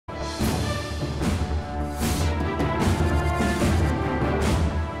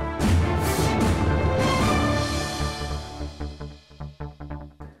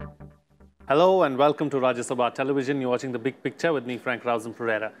Hello and welcome to Rajya Sabha Television. You're watching The Big Picture with me, Frank Rausan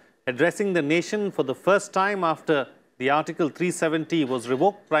Pereira. Addressing the nation for the first time after the Article 370 was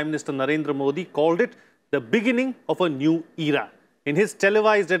revoked, Prime Minister Narendra Modi called it the beginning of a new era. In his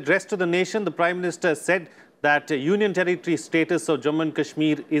televised address to the nation, the Prime Minister said that Union Territory status of Jammu and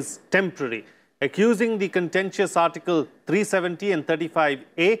Kashmir is temporary, accusing the contentious Article 370 and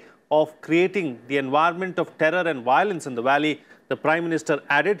 35A of creating the environment of terror and violence in the valley. The Prime Minister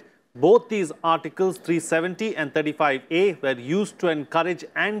added, both these articles 370 and 35A were used to encourage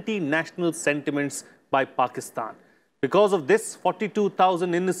anti-national sentiments by Pakistan. Because of this,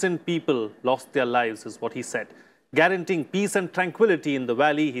 42,000 innocent people lost their lives, is what he said. Guaranteeing peace and tranquility in the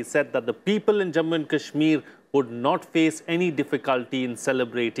valley, he said that the people in Jammu and Kashmir would not face any difficulty in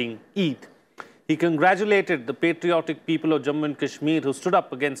celebrating Eid. He congratulated the patriotic people of Jammu and Kashmir who stood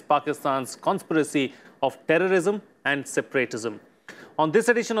up against Pakistan's conspiracy of terrorism and separatism. On this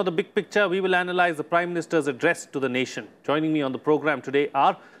edition of The Big Picture, we will analyze the Prime Minister's address to the nation. Joining me on the program today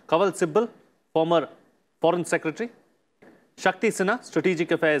are Kanwal Sibal, former Foreign Secretary, Shakti Sinha,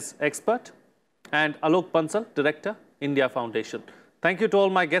 Strategic Affairs Expert, and Alok Bansal, Director, India Foundation. Thank you to all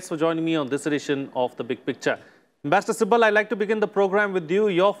my guests for joining me on this edition of The Big Picture. Ambassador Sibal, I'd like to begin the program with you.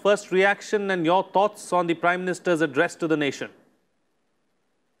 Your first reaction and your thoughts on the Prime Minister's address to the nation.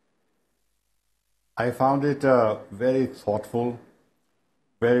 I found it very thoughtful,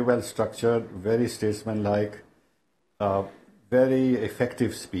 very well structured, very statesmanlike, very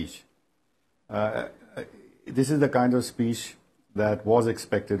effective speech. This is the kind of speech that was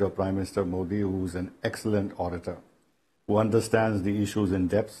expected of Prime Minister Modi, who is an excellent orator, who understands the issues in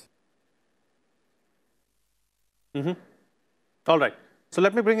depth. All right. So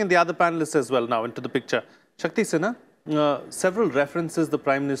let me bring in the other panelists as well now into the picture. Shakti Sinha, several references the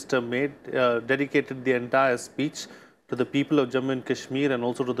Prime Minister made, dedicated the entire speech to the people of Jammu and Kashmir and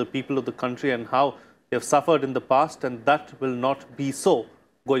also to the people of the country and how they have suffered in the past, and that will not be so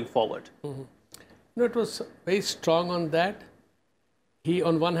going forward. No, it was very strong on that. He,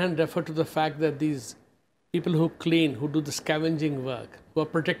 on one hand, referred to the fact that these people who clean, who do the scavenging work, who are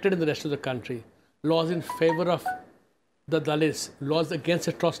protected in the rest of the country, laws in favor of the Dalits, laws against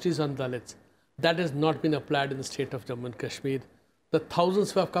atrocities on Dalits, that has not been applied in the state of Jammu and Kashmir. The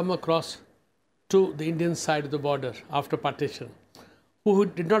thousands who have come across to the Indian side of the border after partition, who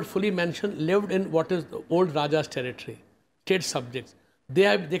did not fully mention, lived in what is the old Raja's territory, state subjects.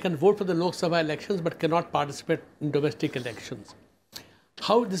 They can vote for the Lok Sabha elections but cannot participate in domestic elections.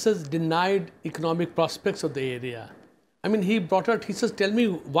 How this has denied economic prospects of the area. I mean, he brought out, he says, tell me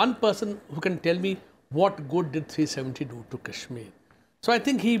one person who can tell me what good did 370 do to Kashmir. So I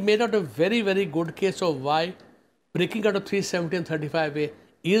think he made out a very, very good case of why breaking out of 370 and 35A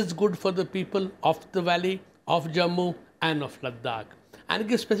is good for the people of the valley, of Jammu and of Ladakh. And he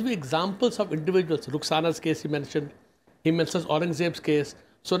gives specific examples of individuals. Rukhsana's case he mentioned. He mentions Aurangzeb's case,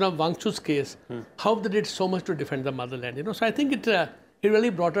 Sonam Wangchu's case, how they did so much to defend the motherland. So I think he really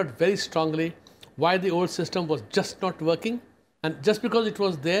brought out very strongly why the old system was just not working. And just because it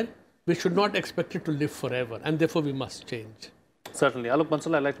was there, we should not expect it to live forever. And therefore, we must change. Certainly. Alok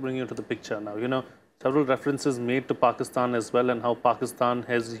Bansal, I'd like to bring you into the picture now. Several references made to Pakistan as well, and how Pakistan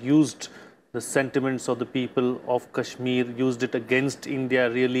has used the sentiments of the people of Kashmir, used it against India,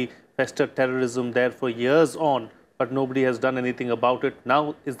 really festered terrorism there for years on, but nobody has done anything about it.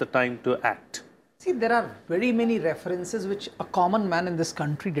 Now is the time to act. See, there are very many references which a common man in this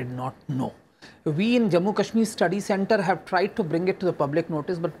country did not know. We in Jammu Kashmir Study Center have tried to bring it to the public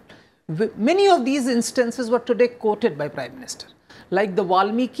notice, but many of these instances were today quoted by Prime Minister. Like the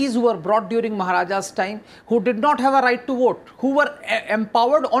Valmikis who were brought during Maharaja's time, who did not have a right to vote, who were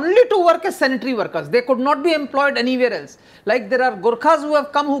empowered only to work as sanitary workers. They could not be employed anywhere else. Like there are Gurkhas who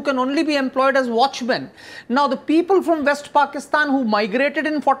have come who can only be employed as watchmen. Now the people from West Pakistan who migrated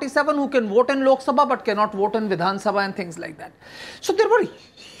in 47, who can vote in Lok Sabha but cannot vote in Vidhan Sabha and things like that. So there were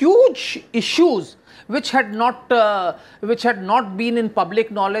huge issues which had not been in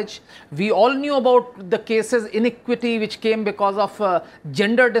public knowledge. We all knew about the cases inequity which came because of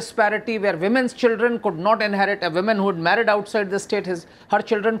gender disparity, where women's children could not inherit. A woman who had married outside the state, her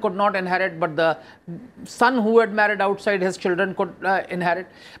children could not inherit, but the son who had married outside, his children could inherit.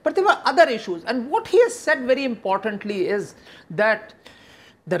 But there were other issues, and what he has said very importantly is that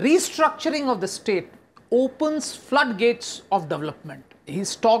the restructuring of the state opens floodgates of development.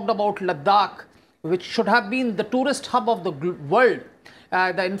 He's talked about Ladakh, which should have been the tourist hub of the world.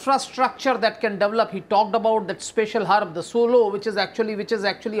 The infrastructure that can develop. He talked about that special herb, the Solo, which is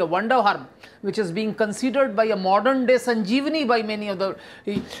actually a wonder herb, which is being considered by a modern day Sanjeevani by many of the.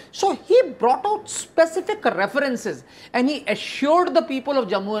 So he brought out specific references, and he assured the people of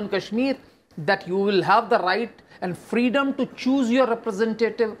Jammu and Kashmir that you will have the right and freedom to choose your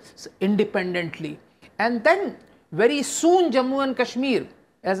representatives independently. And then very soon Jammu and Kashmir,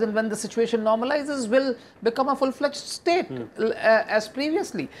 as in when the situation normalizes, will become a full-fledged state as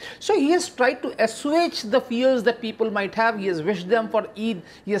previously. So he has tried to assuage the fears that people might have. He has wished them for Eid.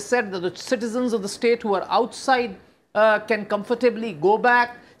 He has said that the citizens of the state who are outside can comfortably go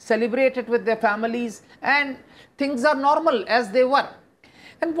back, celebrate it with their families, and things are normal as they were.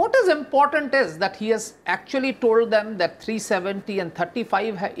 And what is important is that he has actually told them that 370 and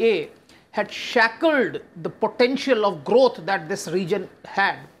 35A had shackled the potential of growth that this region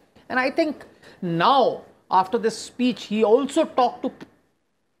had. And I think now, after this speech, he also talked to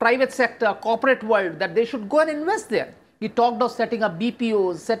private sector, corporate world, that they should go and invest there. He talked of setting up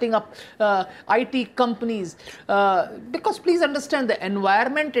BPOs, setting up IT companies, because please understand, the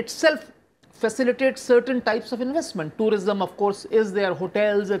environment itself facilitates certain types of investment. Tourism, of course, is there,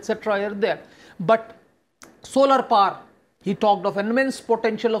 hotels, etc. are there. But solar power, he talked of immense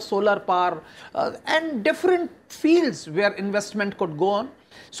potential of solar power and different fields where investment could go on.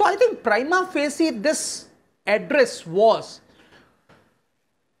 So I think prima facie this address was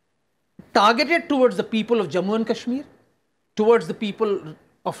targeted towards the people of Jammu and Kashmir, towards the people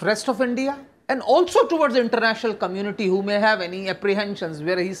of rest of India, and also towards the international community who may have any apprehensions,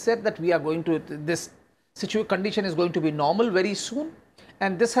 where he said that we are going to, this condition is going to be normal very soon.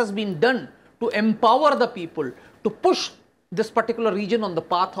 And this has been done to empower the people, to push this particular region on the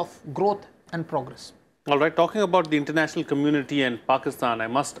path of growth and progress. All right, talking about the international community and Pakistan, I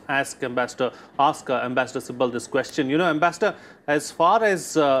must ask Ambassador Sibal this question. You know, Ambassador, as far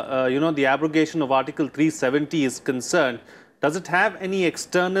as, the abrogation of Article 370 is concerned, does it have any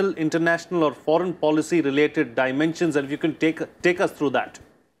external, international or foreign policy related dimensions? And if you can take us through that.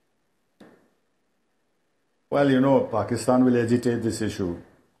 Well, you know, Pakistan will agitate this issue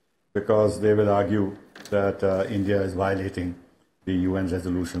because they will argue that India is violating the UN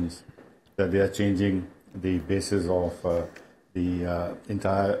resolutions, that they are changing the basis of the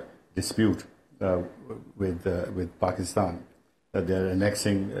entire dispute with Pakistan, that they are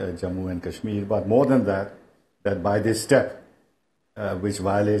annexing Jammu and Kashmir. But more than that, that by this step, which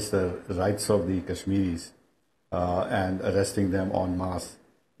violates the rights of the Kashmiris and arresting them en masse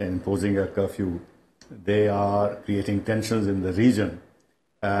and imposing a curfew, they are creating tensions in the region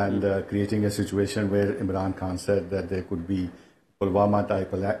and creating a situation where Imran Khan said that there could be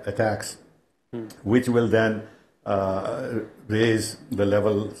Pulwama-type attacks, which will then raise the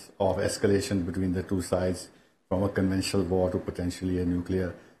levels of escalation between the two sides from a conventional war to potentially a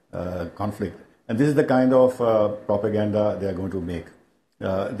nuclear conflict. And this is the kind of propaganda they are going to make.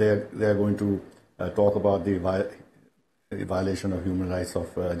 They are going to talk about the violation of human rights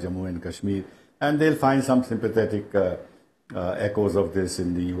of Jammu and Kashmir, and they'll find some sympathetic echoes of this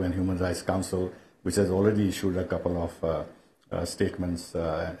in the UN Human Rights Council, which has already issued a couple of statements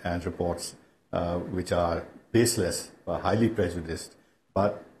and reports which are baseless, highly prejudiced,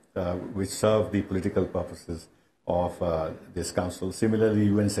 but which serve the political purposes of this council. Similarly,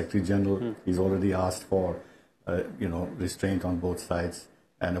 UN Secretary General is already asked for restraint on both sides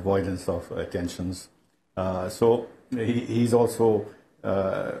and avoidance of tensions. So he's also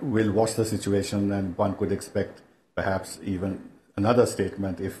will watch the situation, and one could expect perhaps even another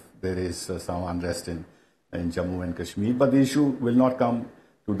statement if there is some unrest in Jammu and Kashmir. But the issue will not come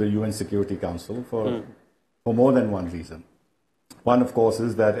to the UN Security Council for more than one reason. One, of course,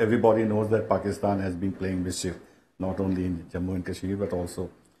 is that everybody knows that Pakistan has been playing mischief, not only in Jammu and Kashmir, but also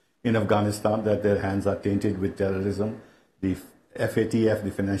in Afghanistan, that their hands are tainted with terrorism. The FATF,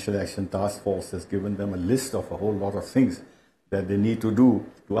 the Financial Action Task Force, has given them a list of a whole lot of things that they need to do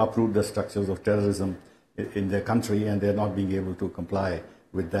to uproot the structures of terrorism in their country, and they're not being able to comply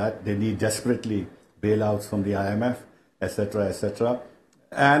with that. They need desperately bailouts from the IMF, etc., etc.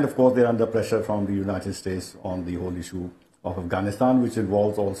 And, of course, they're under pressure from the United States on the whole issue of Afghanistan, which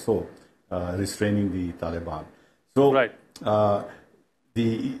involves also restraining the Taliban. So right.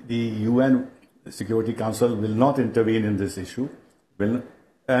 The UN Security Council will not intervene in this issue,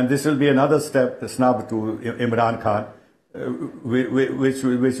 and this will be another snub to Imran Khan, which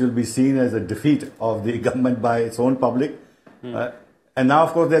will be seen as a defeat of the government by its own public. And now,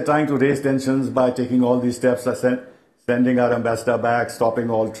 of course, they're trying to raise tensions by taking all these steps, sending our ambassador back, stopping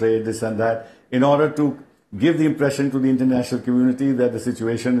all trade, this and that, in order to give the impression to the international community that the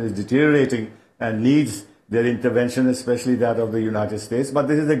situation is deteriorating and needs their intervention, especially that of the United States. But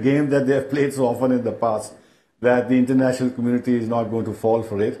this is a game that they have played so often in the past that the international community is not going to fall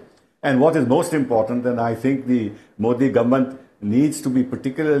for it. And what is most important, and I think the Modi government needs to be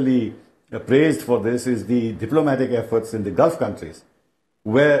particularly praised for this, is the diplomatic efforts in the Gulf countries.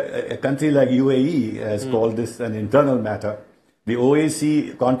 where a country like UAE has called this an internal matter. The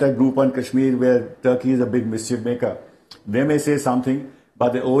OAC contact group on Kashmir, where Turkey is a big mischief maker, they may say something,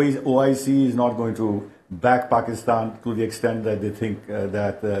 but the OIC is not going to back Pakistan to the extent that they think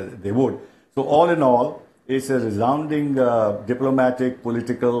that they would. So all in all, it's a resounding diplomatic,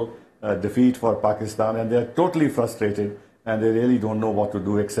 political defeat for Pakistan, and they're totally frustrated, and they really don't know what to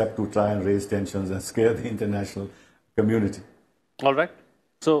do except to try and raise tensions and scare the international community. All right.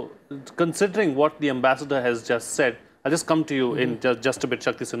 So, considering what the ambassador has just said, I'll just come to you in just a bit,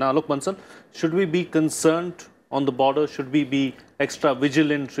 Shakti Sinha. Alok Bansal, should we be concerned on the border? Should we be extra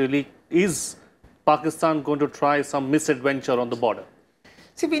vigilant, really? Is Pakistan going to try some misadventure on the border?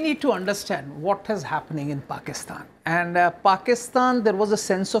 See, we need to understand what is happening in Pakistan. And Pakistan, there was a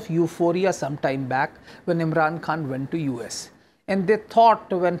sense of euphoria some time back when Imran Khan went to US. And they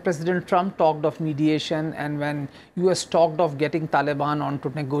thought when President Trump talked of mediation and when US talked of getting Taliban onto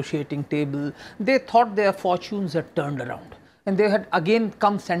negotiating table, they thought their fortunes had turned around. And they had again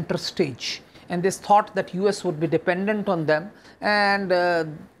come center stage. And they thought that US would be dependent on them. And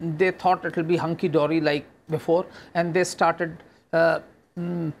they thought it will be hunky-dory like before. And they started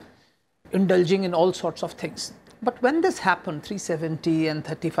indulging in all sorts of things. But when this happened, 370 and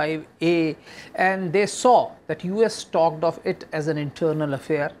 35A, and they saw that US talked of it as an internal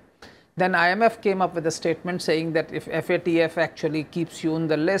affair, then IMF came up with a statement saying that if FATF actually keeps you on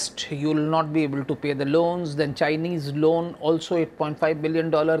the list, you will not be able to pay the loans. Then Chinese loan, also $8.5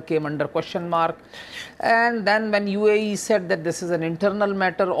 billion, came under question mark. And then when UAE said that this is an internal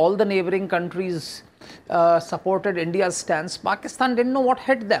matter, all the neighboring countries supported India's stance. Pakistan didn't know what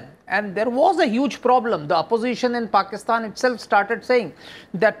hit them. And there was a huge problem. The opposition in Pakistan itself started saying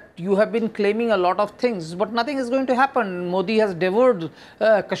that you have been claiming a lot of things, but nothing is going to happen. Modi has devoured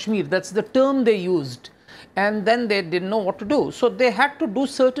Kashmir. That's the term they used. And then they didn't know what to do. So they had to do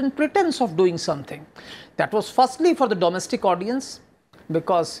certain pretense of doing something. That was firstly for the domestic audience,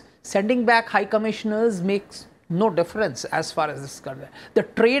 because sending back high commissioners makes no difference as far as this is concerned. The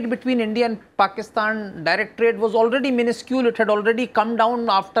trade between India and Pakistan, direct trade, was already minuscule. It had already come down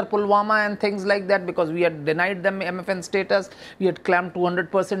after Pulwama and things like that, because we had denied them MFN status. We had claimed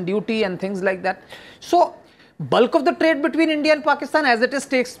 200% duty and things like that. So bulk of the trade between India and Pakistan as it is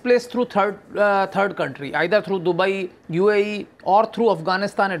takes place through third country, either through Dubai, UAE, or through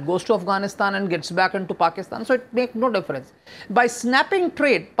Afghanistan. It goes to Afghanistan and gets back into Pakistan. So it makes no difference. By snapping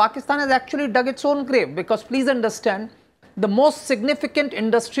trade, Pakistan has actually dug its own grave, because please understand, the most significant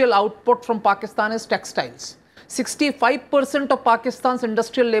industrial output from Pakistan is textiles. 65% of Pakistan's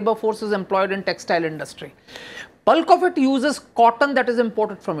industrial labor force is employed in textile industry. Bulk of it uses cotton that is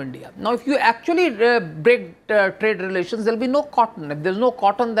imported from India. Now, if you actually break trade relations, there will be no cotton. If there is no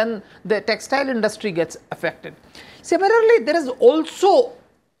cotton, then the textile industry gets affected. Similarly, there is also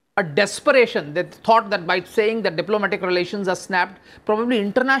a desperation that thought that by saying that diplomatic relations are snapped, probably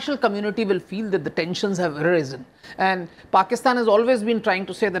international community will feel that the tensions have arisen. And Pakistan has always been trying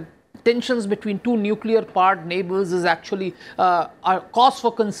to say that tensions between two nuclear-powered neighbors is actually a cause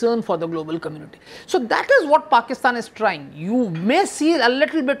for concern for the global community. So that is what Pakistan is trying. You may see a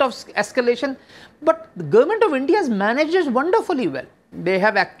little bit of escalation, but the government of India has managed it wonderfully well. They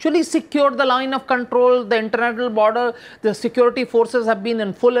have actually secured the line of control, the international border. The security forces have been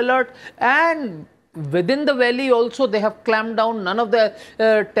in full alert, and within the valley also they have clamped down. None of the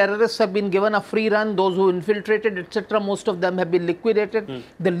terrorists have been given a free run. Those who infiltrated, etc., most of them have been liquidated.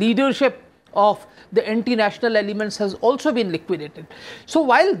 The leadership of the anti-national elements has also been liquidated. So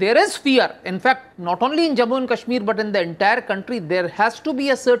while there is fear, in fact, not only in Jammu and Kashmir, but in the entire country, there has to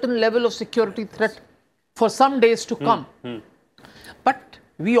be a certain level of security threat for some days to come. But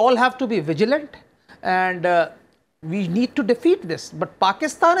we all have to be vigilant, and we need to defeat this. But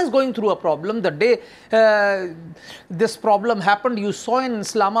Pakistan is going through a problem. The day this problem happened, you saw in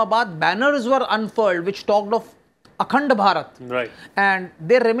Islamabad, banners were unfurled which talked of Akhand Bharat. Right. And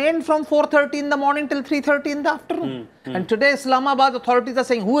they remained from 4:30 in the morning till 3:30 in the afternoon. And today Islamabad authorities are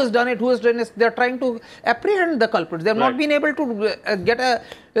saying who has done it, who has done it. They are trying to apprehend the culprits. They have not been able to get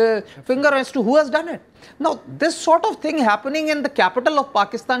a finger as to who has done it. Now, this sort of thing happening in the capital of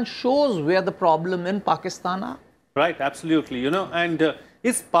Pakistan shows where the problem in Pakistan are. Right, absolutely. You know, and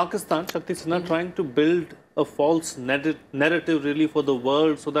is Pakistan, Shakti Sinha, trying to build a false narrative really for the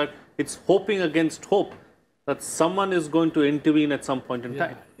world, so that it's hoping against hope that someone is going to intervene at some point in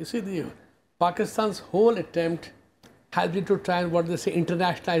time? You see, Pakistan's whole attempt has been to try and, what they say,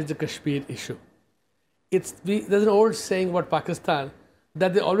 internationalize the Kashmir issue. There's an old saying about Pakistan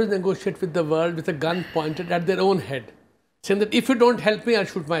that they always negotiate with the world with a gun pointed at their own head, saying that if you don't help me, I'll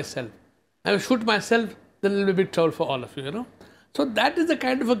shoot myself. I will shoot myself, then it will be big trouble for all of you, you know. So that is the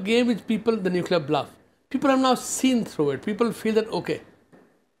kind of a game which people, the nuclear bluff, people have now seen through it. People feel that, okay,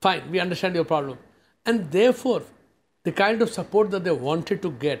 fine, we understand your problem. And therefore, the kind of support that they wanted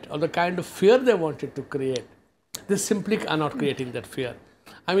to get or the kind of fear they wanted to create, they simply are not creating that fear.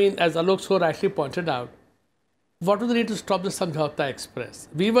 I mean, as Alok so rightly pointed out, what do they need to stop the Samjhauta Express?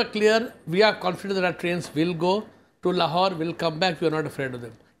 We were clear, we are confident that our trains will go to Lahore, will come back, we are not afraid of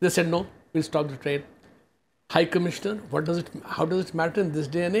them. They said, no, we'll stop the train. High Commissioner, how does it matter in this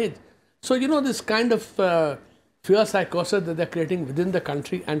day and age? So, you know, this kind of fear psychosis that they're creating within the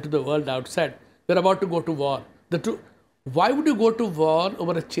country and to the world outside, we're about to go to war. Why would you go to war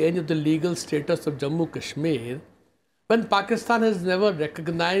over a change of the legal status of Jammu Kashmir when Pakistan has never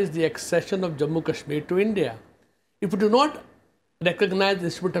recognized the accession of Jammu Kashmir to India? If you do not recognize the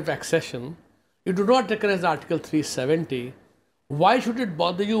dispute of accession, you do not recognize Article 370, why should it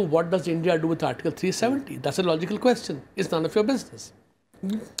bother you? What does India do with Article 370? That's a logical question. It's none of your business.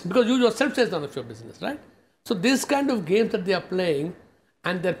 Because you yourself say it's none of your business, right? So this kind of games that they are playing,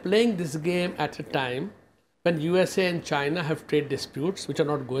 and they're playing this game at a time when USA and China have trade disputes which are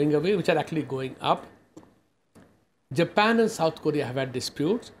not going away, which are actually going up. Japan and South Korea have had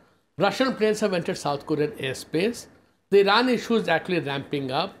disputes. Russian planes have entered South Korean airspace. The Iran issue is actually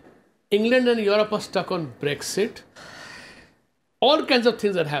ramping up. England and Europe are stuck on Brexit. All kinds of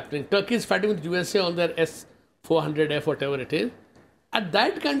things are happening. Turkey is fighting with USA on their S-400F, whatever it is. At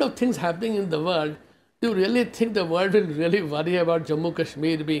that kind of things happening in the world, do you really think the world will really worry about Jammu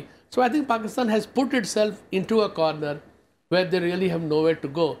Kashmir being? So I think Pakistan has put itself into a corner where they really have nowhere to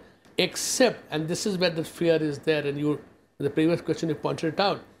go, except, and this is where the fear is there, and you, in the previous question you pointed it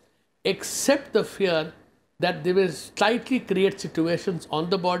out, except the fear that they will slightly create situations on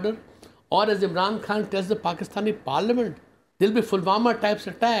the border, or as Imran Khan tells the Pakistani parliament, there will be Pulwama types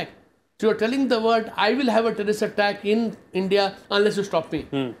attack. So you're telling the world, I will have a terrorist attack in India unless you stop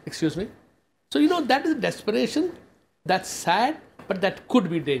me. Excuse me. So, you know, that is desperation. That's sad, but that could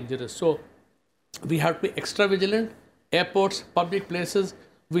be dangerous. So we have to be extra vigilant. Airports, public places,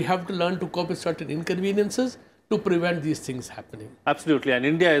 we have to learn to cope with certain inconveniences to prevent these things happening. Absolutely. And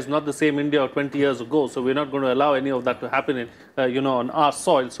India is not the same India of 20 years ago. So we're not going to allow any of that to happen in, on our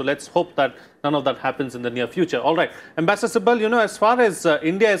soil. So let's hope that none of that happens in the near future. All right. Ambassador Sibal, as far as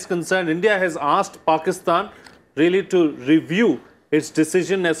India is concerned, India has asked Pakistan really to review its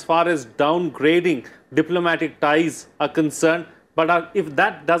decision as far as downgrading diplomatic ties are concerned. But if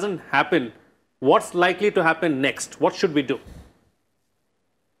that doesn't happen, what's likely to happen next? What should we do?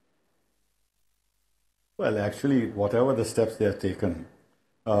 Well, actually, whatever the steps they have taken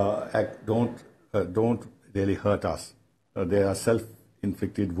don't really hurt us. They are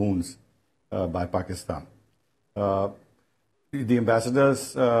self-inflicted wounds by Pakistan. The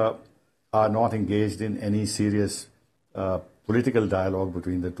ambassadors are not engaged in any serious political dialogue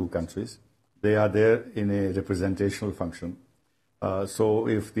between the two countries. They are there in a representational function. So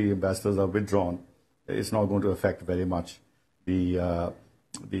if the ambassadors are withdrawn, it's not going to affect very much the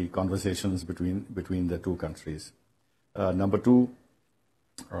conversations between the two countries. Number two,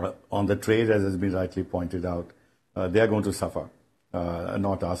 on the trade, as has been rightly pointed out, they are going to suffer,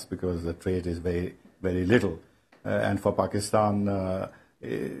 not us, because the trade is very, very little. And for Pakistan,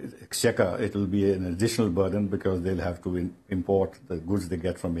 exchequer, it will be an additional burden because they'll have to import the goods they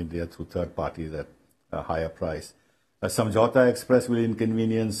get from India through third parties at a higher price. Samjhauta Express will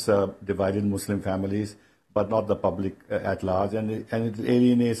inconvenience divided Muslim families, but not the public at large, and it will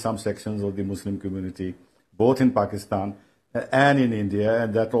alienate some sections of the Muslim community, both in Pakistan and in India,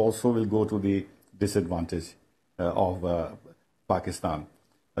 and that also will go to the disadvantage of Pakistan.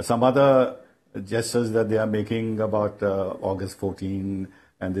 Some other gestures that they are making about August 14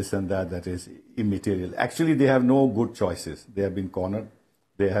 and this and that is immaterial. Actually, they have no good choices. They have been cornered.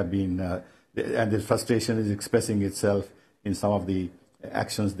 They have been, and the frustration is expressing itself in some of the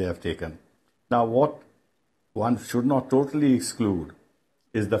actions they have taken. Now, what one should not totally exclude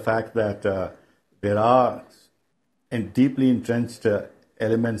is the fact that there are deeply entrenched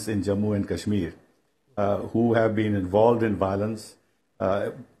elements in Jammu and Kashmir who have been involved in violence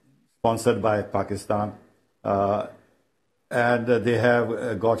sponsored by Pakistan, and they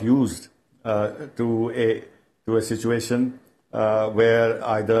have got used to a situation where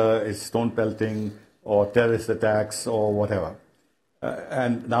either it's stone pelting or terrorist attacks or whatever.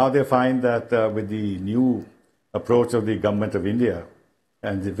 And now they find that with the new approach of the government of India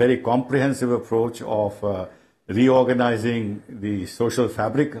and the very comprehensive approach of reorganizing the social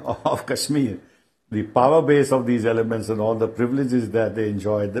fabric of Kashmir, the power base of these elements and all the privileges that they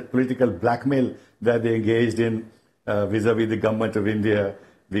enjoy, the political blackmail that they engaged in vis-a-vis the government of India,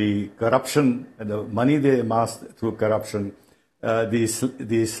 the corruption and the money they amassed through corruption,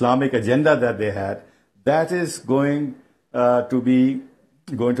 the Islamic agenda that they had, that is going to be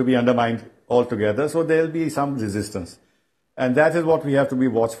undermined altogether. So there will be some resistance, and that is what we have to be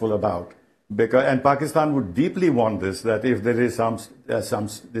watchful about. And Pakistan would deeply want this, that if there is some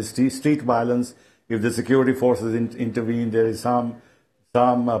street violence, if the security forces intervene, there is some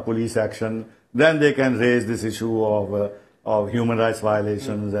police action, then they can raise this issue of human rights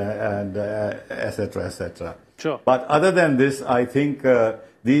violations and etc. etc. Sure. But other than this, I think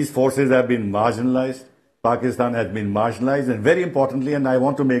these forces have been marginalized. Pakistan has been marginalized, and very importantly, and I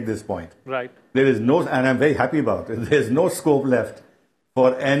want to make this point. Right. There is no, and I'm very happy about it, there is no scope left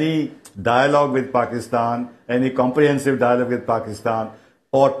for any dialogue with Pakistan, any comprehensive dialogue with Pakistan,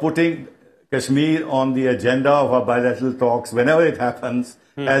 or putting Kashmir on the agenda of our bilateral talks whenever it happens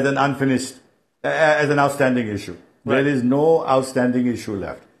as an unfinished, as an outstanding issue. Right. There is no outstanding issue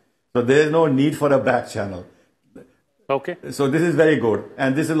left. So there is no need for a back channel. Okay. So this is very good.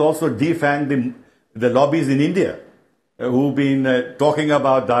 And this will also defang the lobbies in India who've been talking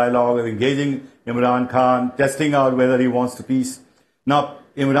about dialogue, engaging Imran Khan, testing out whether he wants to peace. Now,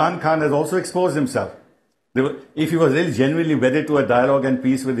 Imran Khan has also exposed himself. If he was really genuinely wedded to a dialogue and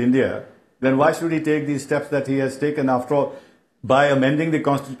peace with India, then why should he take these steps that he has taken? After all, by amending the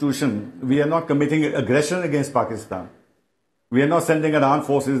constitution, we are not committing aggression against Pakistan. We are not sending our armed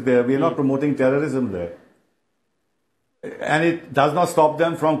forces there. We are not promoting terrorism there. And it does not stop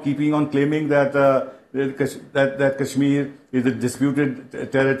them from keeping on claiming that that Kashmir is a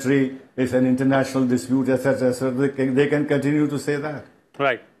disputed territory, it's an international dispute, etc. So they can continue to say that.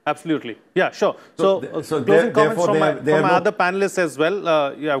 Right. Absolutely. Yeah, sure. So closing comments therefore from my other panelists as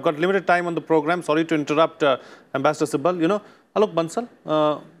well. Yeah, I've got limited time on the program. Sorry to interrupt, Ambassador Sibal. Alok Bansal,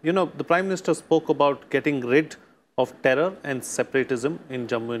 the Prime Minister spoke about getting rid of terror and separatism in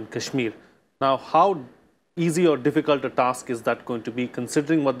Jammu and Kashmir. Now, how easy or difficult a task is that going to be,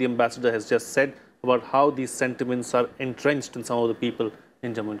 considering what the Ambassador has just said about how these sentiments are entrenched in some of the people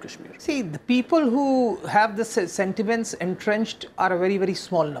in Jammu and Kashmir? See, the people who have the sentiments entrenched are a very, very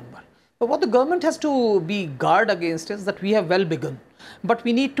small number. But what the government has to be guard against is that we have well begun. But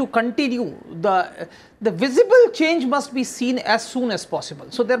we need to continue. The visible change must be seen as soon as possible.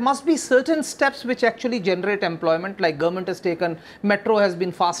 So there must be certain steps which actually generate employment, like government has taken, metro has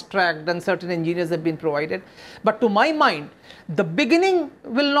been fast-tracked and certain engineers have been provided. But to my mind, the beginning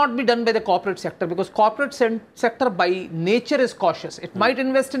will not be done by the corporate sector, because corporate sector by nature is cautious. It might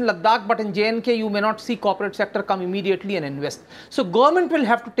invest in Ladakh, but in J&K you may not see corporate sector come immediately and invest. So government will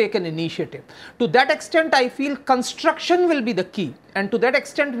have to take an initiative. To that extent, I feel construction will be the key. And to that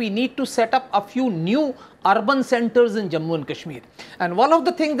extent, we need to set up a few new urban centers in Jammu and Kashmir. And one of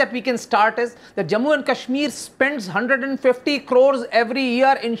the things that we can start is that Jammu and Kashmir spends 150 crores every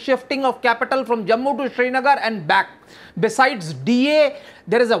year in shifting of capital from Jammu to Srinagar and back. Besides DA,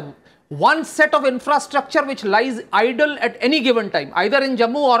 there is one set of infrastructure which lies idle at any given time, either in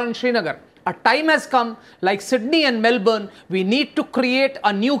Jammu or in Srinagar. A time has come, like Sydney and Melbourne, we need to create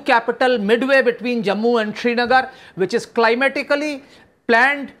a new capital midway between Jammu and Srinagar, which is climatically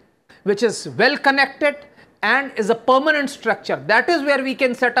planned, which is well connected, and is a permanent structure. That is where we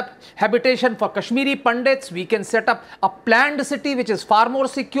can set up habitation for Kashmiri Pandits. We can set up a planned city which is far more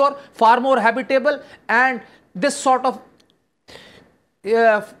secure, far more habitable, and this sort of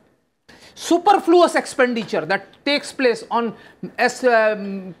superfluous expenditure that takes place on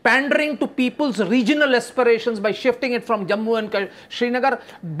pandering to people's regional aspirations by shifting it from Jammu and Srinagar,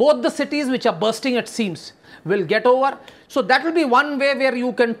 both the cities which are bursting at seams will get over. So that will be one way where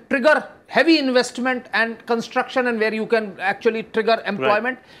you can trigger heavy investment and construction, and where you can actually trigger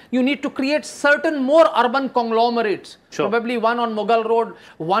employment. Right. You need to create certain more urban conglomerates. Sure. Probably one on Mughal Road,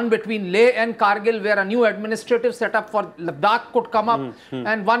 one between Leh and Kargil, where a new administrative setup for Ladakh could come up,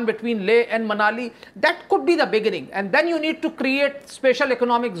 and one between Leh and Manali. That could be the beginning. And then you need to create special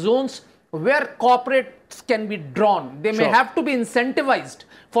economic zones where corporates can be drawn. They may have to be incentivized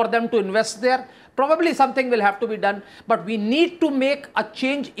for them to invest there. Probably something will have to be done, but we need to make a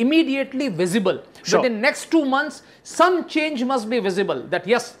change immediately visible. Sure. Within next 2 months, some change must be visible, that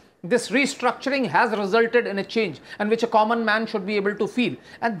yes, this restructuring has resulted in a change, and which a common man should be able to feel.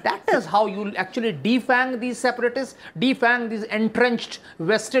 And that is how you actually defang these separatists, defang these entrenched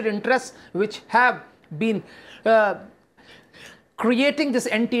vested interests which have been creating this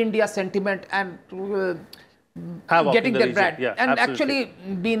anti-India sentiment and getting their brand, and absolutely.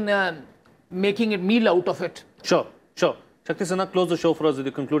 Actually been making a meal out of it. Sure. Shakti Sinha, close the show for us with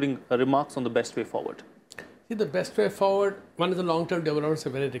the concluding remarks on the best way forward. See, the best way forward, one is the long-term developments are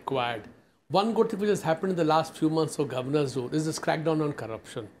very required. One good thing which has happened in the last few months of Governor's rule is this crackdown on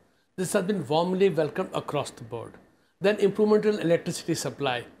corruption. This has been warmly welcomed across the board. then improvement in electricity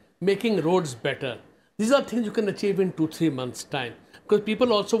supply, making roads better. These are things you can achieve in 2-3 months' time. Because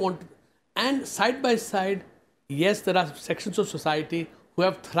people also want, and side by side, yes, there are sections of society who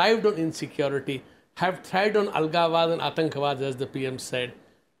have thrived on insecurity, have thrived on algawad and atankawad, as the PM said.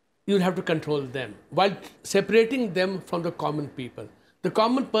 You'll have to control them while separating them from the common people. The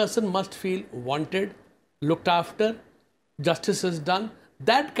common person must feel wanted, looked after, justice is done.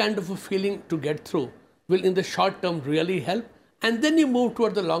 That kind of a feeling to get through will in the short term really help. And then you move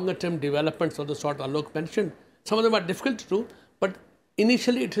toward the longer term developments of the sort Alok mentioned. Some of them are difficult to do, but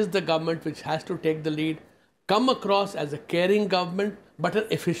initially it is the government which has to take the lead, come across as a caring government, but an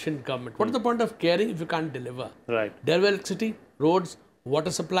efficient government. What is the point of caring if you can't deliver? Right. Deliver electricity, roads,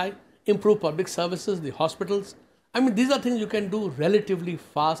 water supply, improve public services, the hospitals. I mean, these are things you can do relatively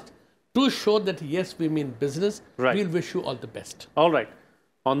fast to show that, yes, we mean business. Right. We'll wish you all the best. All right.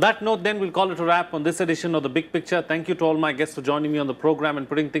 On that note, then, we'll call it a wrap on this edition of The Big Picture. Thank you to all my guests for joining me on the program and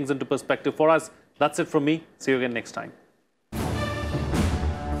putting things into perspective for us. That's it from me. See you again next time.